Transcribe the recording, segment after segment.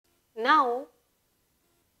Now,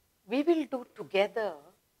 we will do together,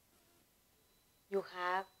 you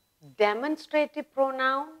have demonstrative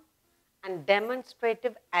pronoun and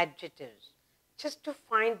demonstrative adjectives. Just to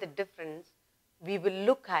find the difference, we will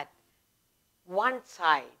look at one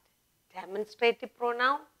side, demonstrative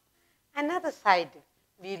pronoun, another side,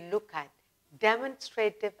 we look at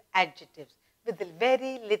demonstrative adjectives with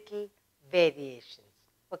very little variations.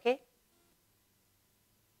 Okay?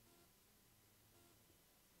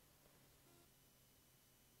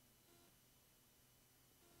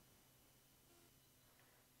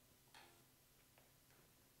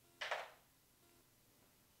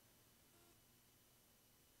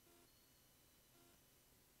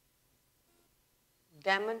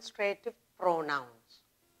 Demonstrative pronouns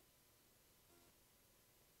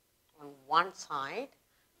on one side,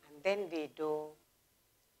 and then we do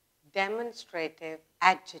demonstrative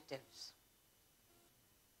adjectives.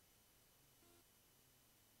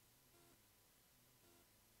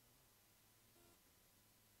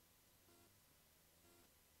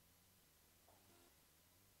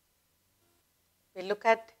 We look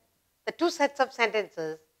at the two sets of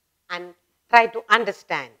sentences and try to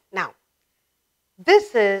understand. Now,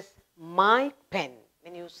 this is my pen.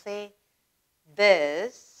 When you say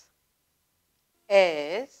this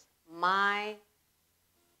is my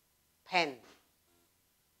pen,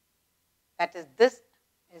 that is, this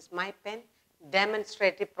is my pen,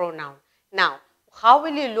 demonstrative pronoun. Now, how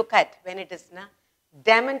will you look at when it is a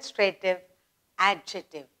demonstrative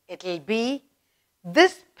adjective? It will be,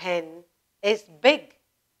 this pen is big.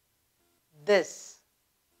 This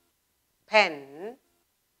pen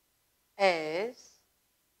is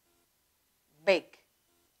big.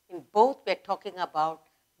 In both, we are talking about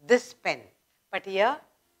this pen. But here,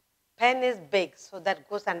 pen is big, so that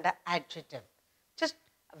goes under adjective. Just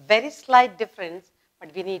a very slight difference,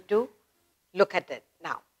 but we need to look at it.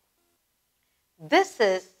 Now, this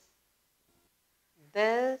is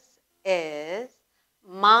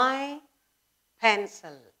my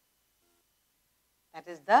pencil. That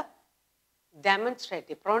is the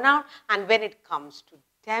demonstrative pronoun. And when it comes to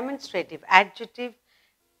demonstrative adjective,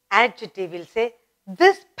 adjective will say,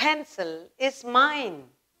 this pencil is mine.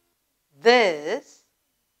 This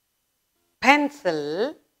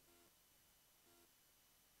pencil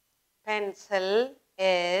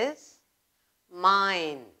is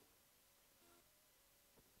mine.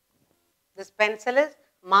 This pencil is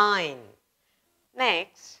mine.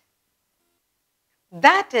 Next,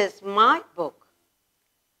 that is my book.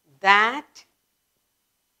 That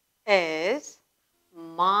is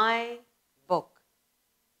my book.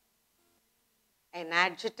 An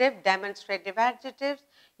adjective, demonstrative adjectives,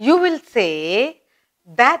 you will say,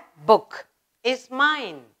 that book is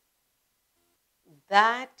mine.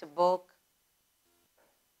 That book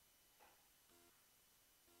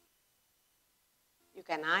you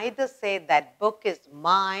can either say that book is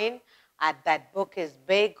mine, or that book is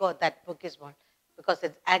big, or that book is what, because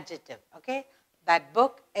it's adjective. Okay? That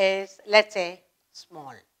book is, let's say,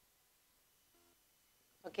 small.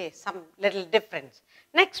 Okay, some little difference.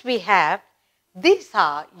 Next we have, these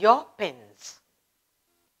are your pens.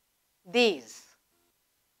 These,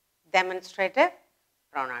 demonstrative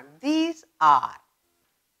pronoun. These are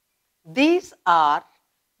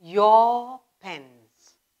your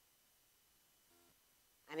pens.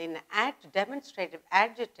 And in demonstrative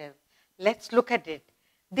adjective, let's look at it.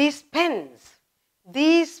 These pens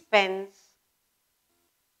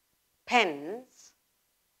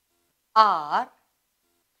are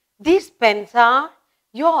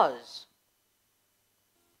yours.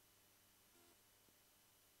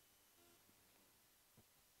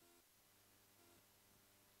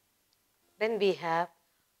 Then we have,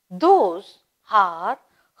 those are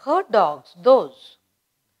her dogs. Those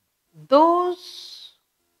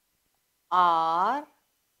are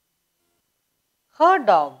her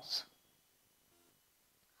dogs.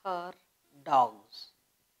 Her dogs.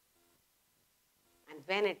 And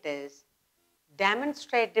when it is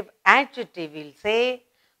demonstrative adjective, we'll say,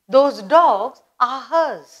 those dogs are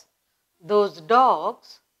hers. Those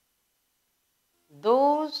dogs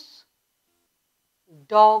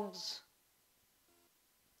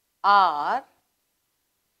are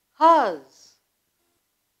hers.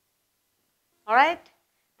 All right?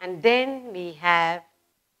 And then we have,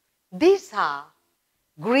 these are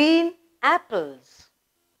green apples.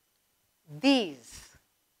 These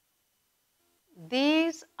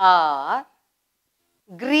are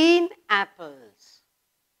green apples.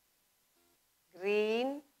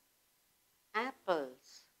 Green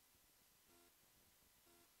apples.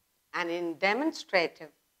 And in demonstrative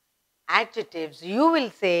adjectives, you will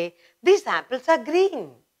say, these apples are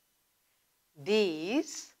green.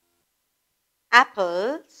 These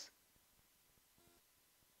apples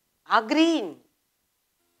are green.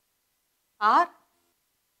 Are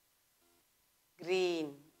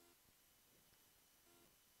green.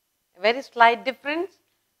 A very slight difference,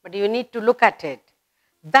 but you need to look at it.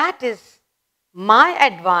 That is my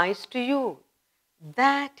advice to you.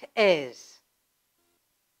 That is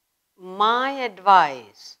my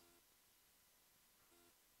advice.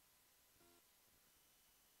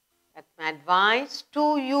 That's my advice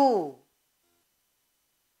to you.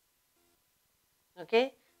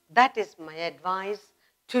 Okay? That is my advice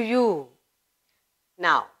to you.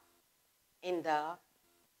 Now, in the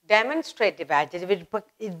demonstrative adjective,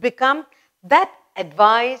 it becomes that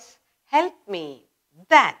advice helped me.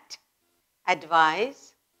 That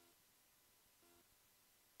advice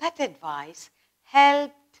helped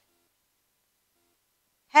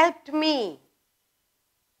me.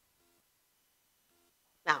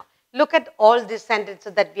 Now, look at all these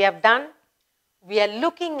sentences that we have done. We are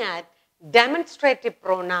looking at demonstrative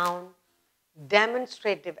pronoun,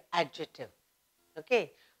 demonstrative adjective.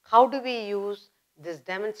 Okay, how do we use this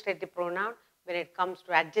demonstrative pronoun when it comes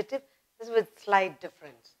to adjective? This is with slight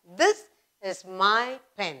difference. This is my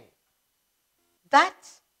pen.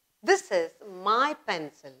 This is my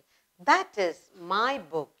pencil. That is my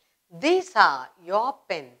book. These are your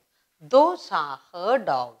pens. Those are her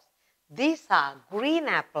dogs. These are green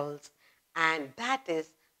apples. And that is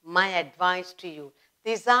my advice to you.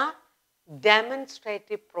 These are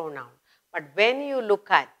demonstrative pronouns. But when you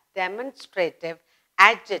look at demonstrative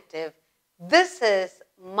adjective, this is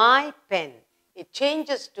my pen. It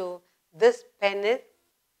changes to this pen is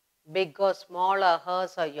big or small or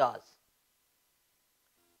hers or yours.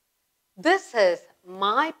 This is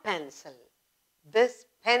my pencil. This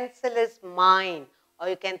pencil is mine. Or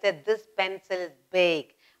you can say this pencil is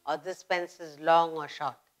big or this pencil is long or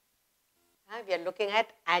short. We are looking at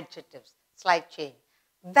adjectives, slight change.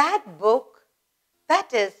 That book,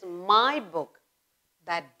 that is my book.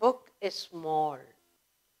 That book is small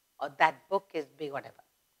or that book is big, whatever.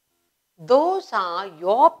 Those are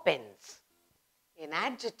your pens. In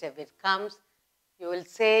adjective, it comes, you will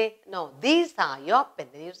say, no, these are your pens.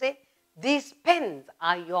 Then you say, these pens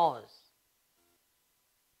are yours.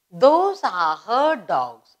 Those are her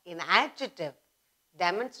dogs. In adjective,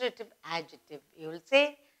 demonstrative adjective, you will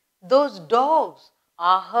say, those dogs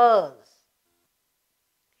are hers.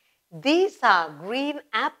 These are green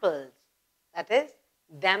apples. That is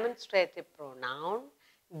demonstrative pronoun.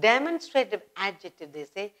 Demonstrative adjective, they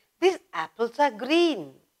say, these apples are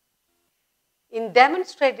green. In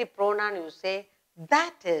demonstrative pronoun, you say,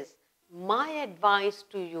 that is my advice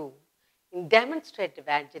to you. In demonstrative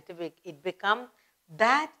adjective, it becomes,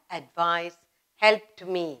 that advice helped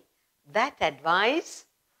me. That advice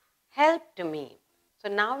helped me. So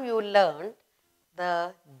now you learned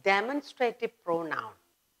the demonstrative pronoun,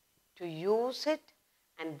 to use it,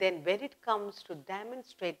 and then when it comes to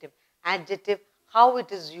demonstrative adjective, how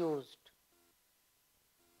it is used.